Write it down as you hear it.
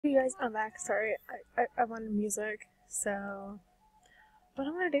you guys, I'm back. Sorry, I wanted music. So, what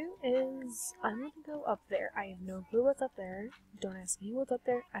I'm gonna do is, I'm gonna go up there. I have no clue what's up there. Don't ask me what's up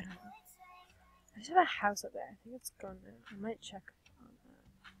there. I don't know. I just have a house up there. I think it's gone now. I might check on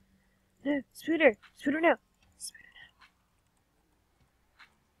that. No! Spooter! Spooter now! Spooter now.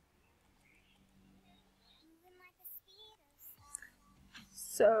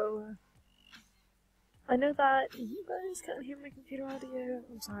 So, I know that you guys can't hear my computer audio.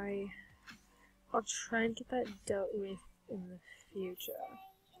 I'm sorry. I'll try and get that dealt with in the future.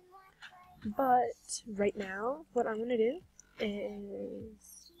 But right now, what I'm gonna do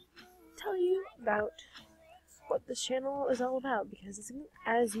is tell you about what this channel is all about, because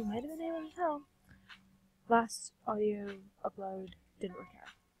as you might have been able to tell, last audio upload didn't work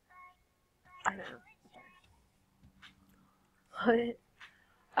out. I know. But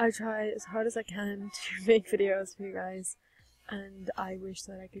I try as hard as I can to make videos for you guys, and I wish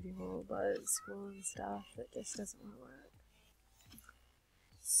that I could do more, but school and stuff, it just doesn't want to work.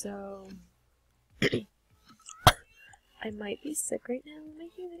 So, I might be sick right now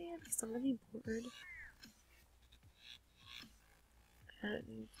making a video because I'm really bored.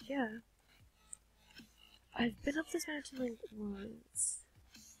 And yeah, I've been up this mountain like once.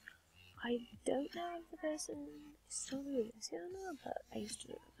 I don't know if the person still lives here or not, but I used to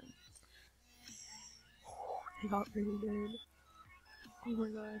do it with them. They got really good. Oh my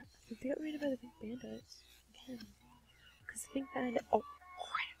god, I think they got raided by the Pink Bandits again. Because the Pink Bandit. Oh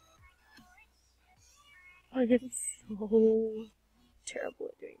crap! I get so terrible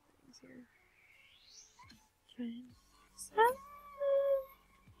at doing things here.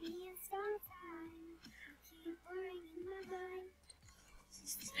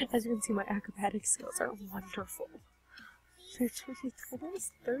 As you can see, my acrobatic skills are wonderful. They're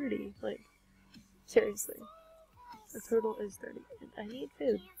almost 30. Like, seriously. The total is 30. And I need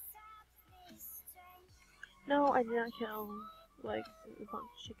food. No, I did not kill, like, a bunch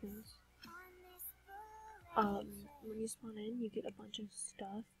of chickens. When you spawn in, you get a bunch of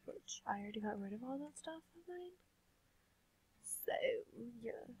stuff, which I already got rid of all that stuff of mine. So,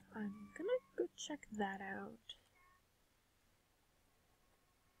 yeah, I'm gonna go check that out.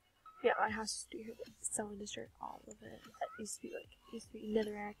 Yeah, my house used to be here, but someone destroyed all of it. That used to be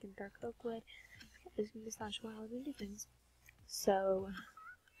netherrack and dark oak wood. There's gonna be /wild and do things. So,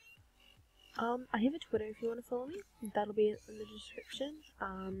 I have a Twitter if you want to follow me. That'll be in the description.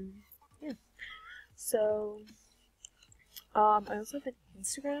 Yeah. So, I also have an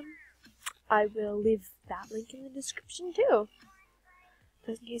Instagram. I will leave that link in the description too,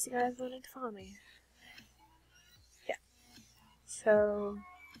 just in case you guys wanted to follow me. Yeah. So,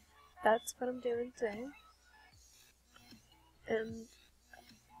 that's what I'm doing today. And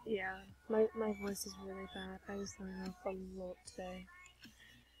yeah, my voice is really bad. I was throwing up a lot today.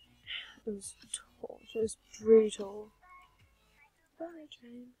 It was torture. It was brutal. Bye,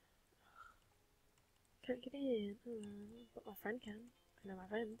 train. Can't get in. But my friend can. I know my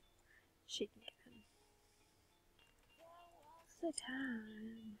friend. She can get in. It's the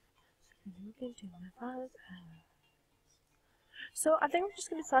time. Look into my father's eyes. So I think I'm just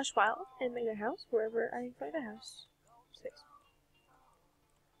gonna flash wild and make a house wherever I find a house. Space.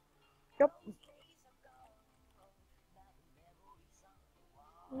 Yup.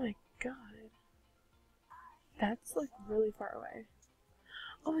 Oh my god. That's like really far away.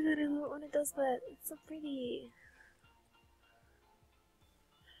 Oh my god, I love it when it does that. It's so pretty.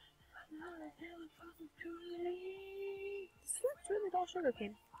 That's really tall sugar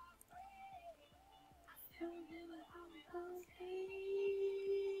cane.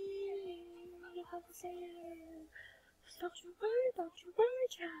 Don't you worry,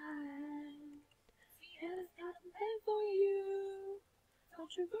 child. And I'm for you.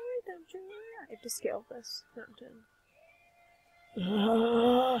 Don't you worry. I have to scale this mountain.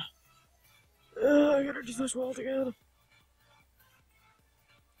 I gotta do this wall again.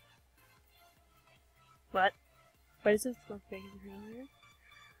 What? Why does it look big in here?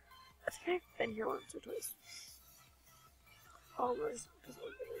 I think I've been here once or twice. Almost, because it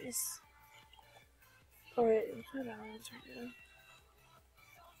look nice. Alright, what's my balance right now?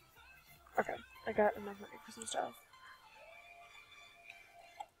 Okay, I got enough money for some stuff.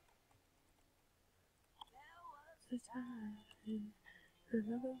 The time,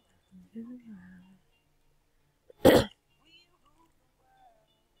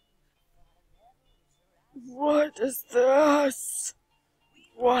 what is this?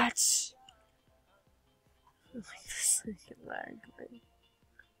 What? Like this freaking lag.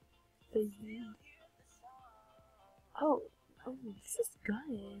 Oh, this is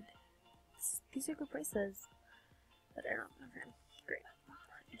good. These are good prices. But I don't know. Okay, great.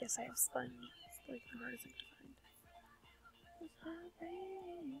 Yes, Yes, I have sponge. It's like the hardest thing to find. It's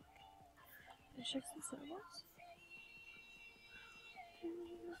heartbreak. Can I check some syllables?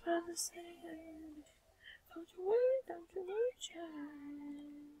 Father said, don't you worry,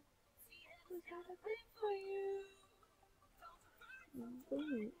 child. We got a bit for you.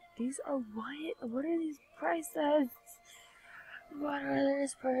 Ooh, these are what? What are these prices? What are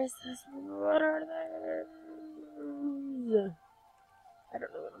these prices? What are those? I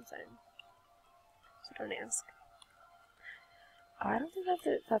don't know what I'm saying. So don't ask. I don't think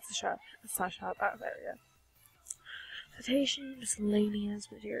that's a shop. It's not a shop. Oh, there we go. Citation, miscellaneous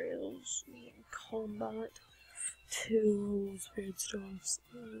materials, combat, tools, weird stuffs,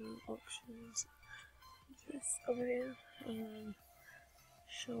 auctions. This over here.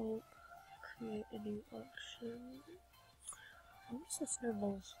 Shop, create a new auction. What's the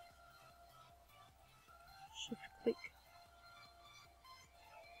snowballs? Shift click.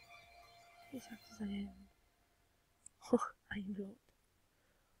 Please have to say I am not.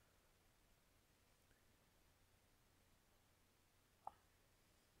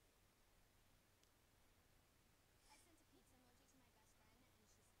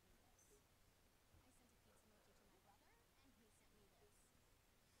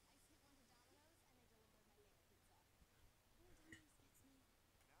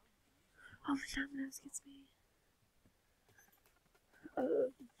 Oh, my Domino's gets me.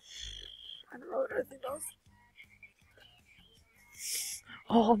 I don't know what anything does.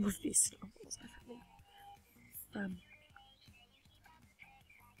 Oh, must be snowballs, I think.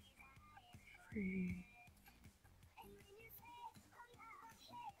 Free.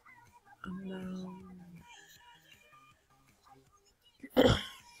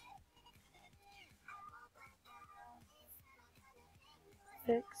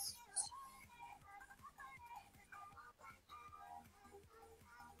 Fixed.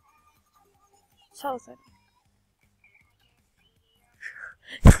 Solid.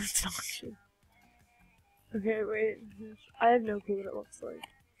 It's an auction. Okay, wait. I have no clue what it looks like.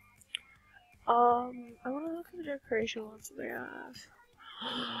 I want to look at the decoration ones that they have.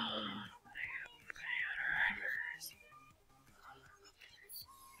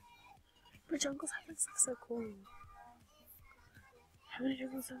 But Jungle Sevens looks so cool. How many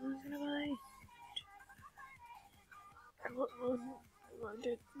Jungle Sevens can I buy? I want one. I want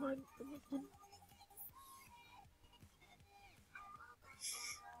one. I want one.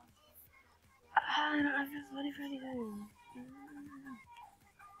 I don't have enough money for anything.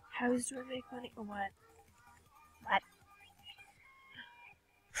 How do I make money? Or what? What?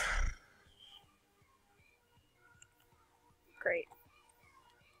 Great.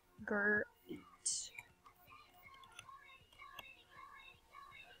 Great.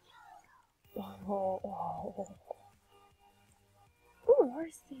 Oh. Ooh,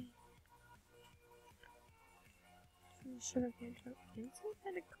 horsey. Sugar cane truck. Is it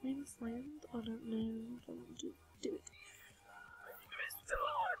kind of claim this land? I don't know. Don't do it.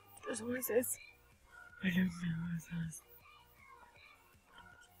 There's horses. I don't know what it says.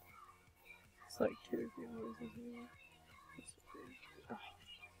 It's like 2 or 3 horses here. Oh.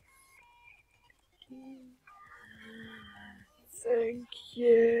 Thank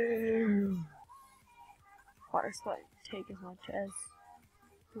you. Water slide. Take as much as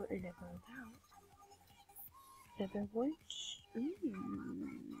what I never without. Never once.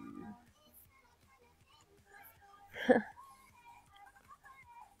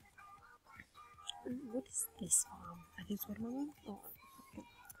 What is this one? I think it's watermelon. Oh.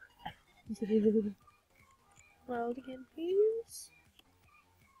 Well, again, please.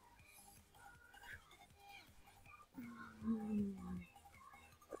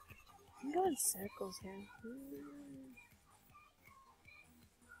 I'm going in circles here.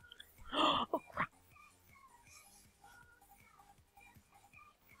 Oh crap!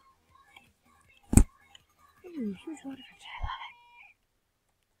 Ooh, huge water fish. I love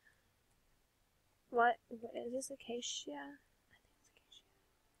it. What is this? Acacia? I think it's acacia.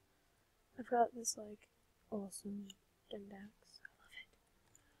 I've got this like awesome Dendax. I love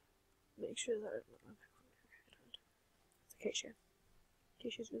it. Make sure that it's acacia.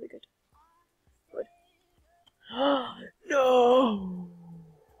 Acacia's really good. Good. No!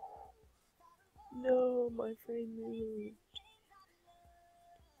 No, my frame moved.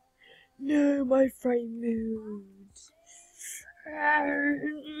 No, my frame moved.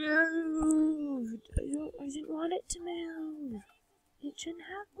 Moved. I didn't want it to move. It shouldn't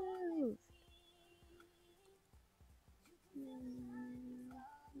have moved.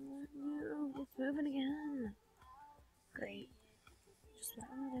 No, it's moving again. Great. Just what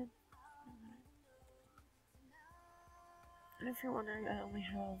I wanted. And if you're wondering, I only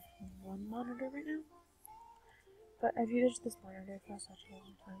have one monitor right now. But I've used this monitor for such a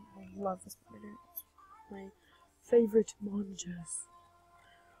long time. I love this monitor. It's my favorite monitors.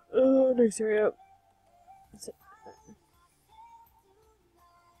 Oh, nice, hurry up. That's it.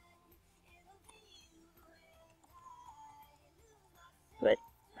 But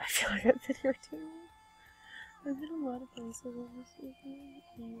I feel like I've been here too. I've been a lot of places on this weekend,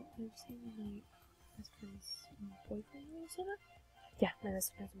 and I've seen my best friend's boyfriend on Soda. Yeah, my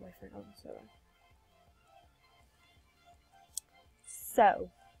best friend's boyfriend on Soda.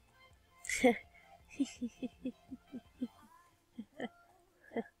 So.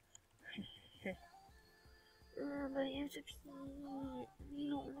 But I have to pee. You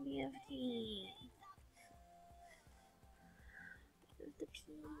don't want to be empty. I have to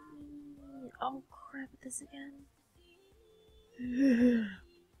pee. Oh crap, this again.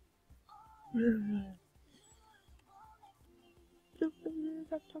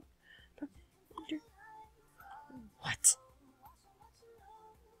 What?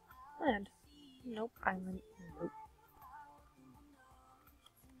 Land. Nope, island. Nope.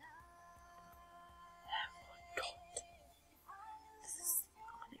 Oh my god. This is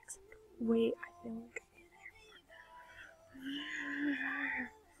unacceptable. Wait, I feel like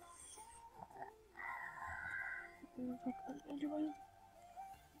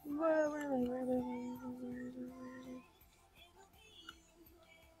why am I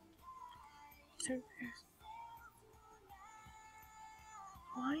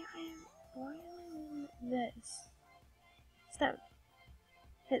in this? Stop.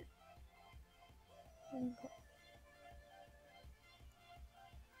 Hit. Oh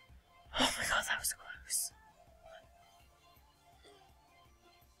my god, that was close.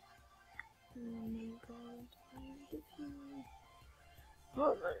 Oh my god,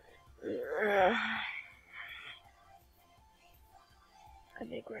 oh my. I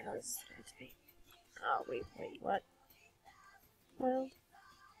think we're not this going to be. Oh, wait, what? Well,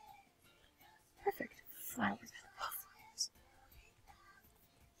 perfect. Flowers. I love flowers.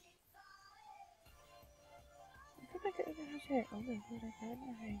 I think I could even have it. Oh my god, I had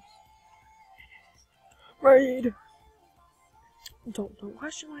my house. Raid! Don't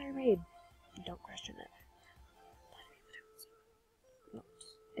question why I raid. Don't question it. No,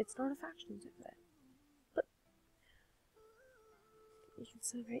 it's not a faction server. But you can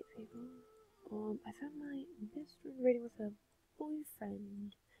still rate people. I found my best friend raiding with a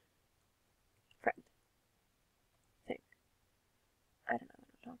boyfriend. Thing. I don't know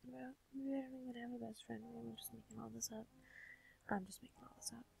what I'm talking about. Maybe I don't even have a best friend. Maybe I'm just making all this up. I'm just making all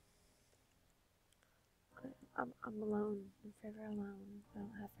this up. I'm alone. I'm forever alone. I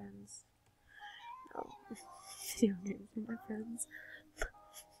don't have friends. No. Video games with my friends.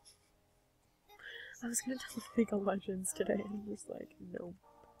 I was gonna tell League of Legends today and I'm just like, nope.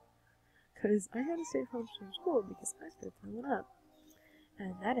 Because I gotta stay home from school because I started throwing up.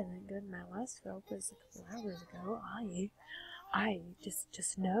 And that isn't good. My last film was a couple hours ago. I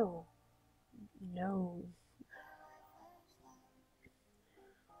just no. No.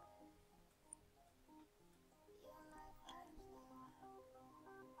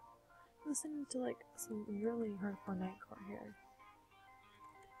 Listening to like some really hardcore nightcore here.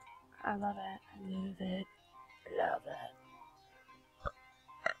 I love it. I love it. Love it.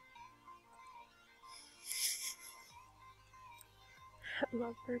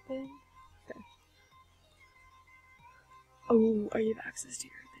 Love burping. Okay. Oh, I have access to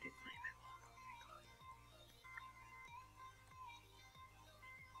your video play my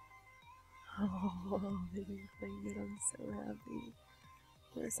vlog. Oh my god. Oh, they didn't claim it. I'm so happy.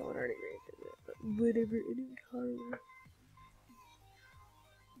 There's someone already rated it, but whatever, it didn't cover.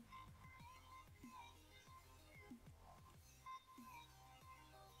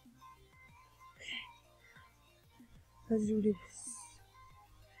 Let's do this.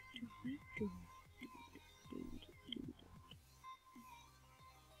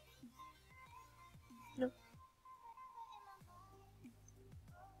 No.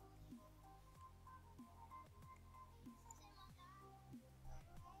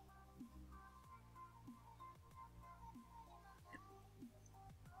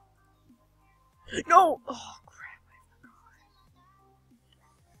 No! Oh, crap, I forgot.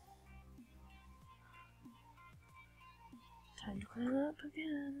 Time to climb up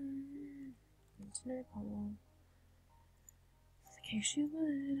again. Into Nightfall. In case you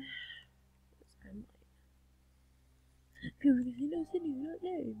would. I'm like, people are you know, send you that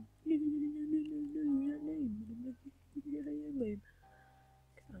name. No, you're not lame. I'm like, yeah, I am lame.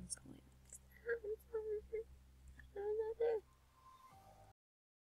 Because I'm so lame. I'm sorry. I'm not there.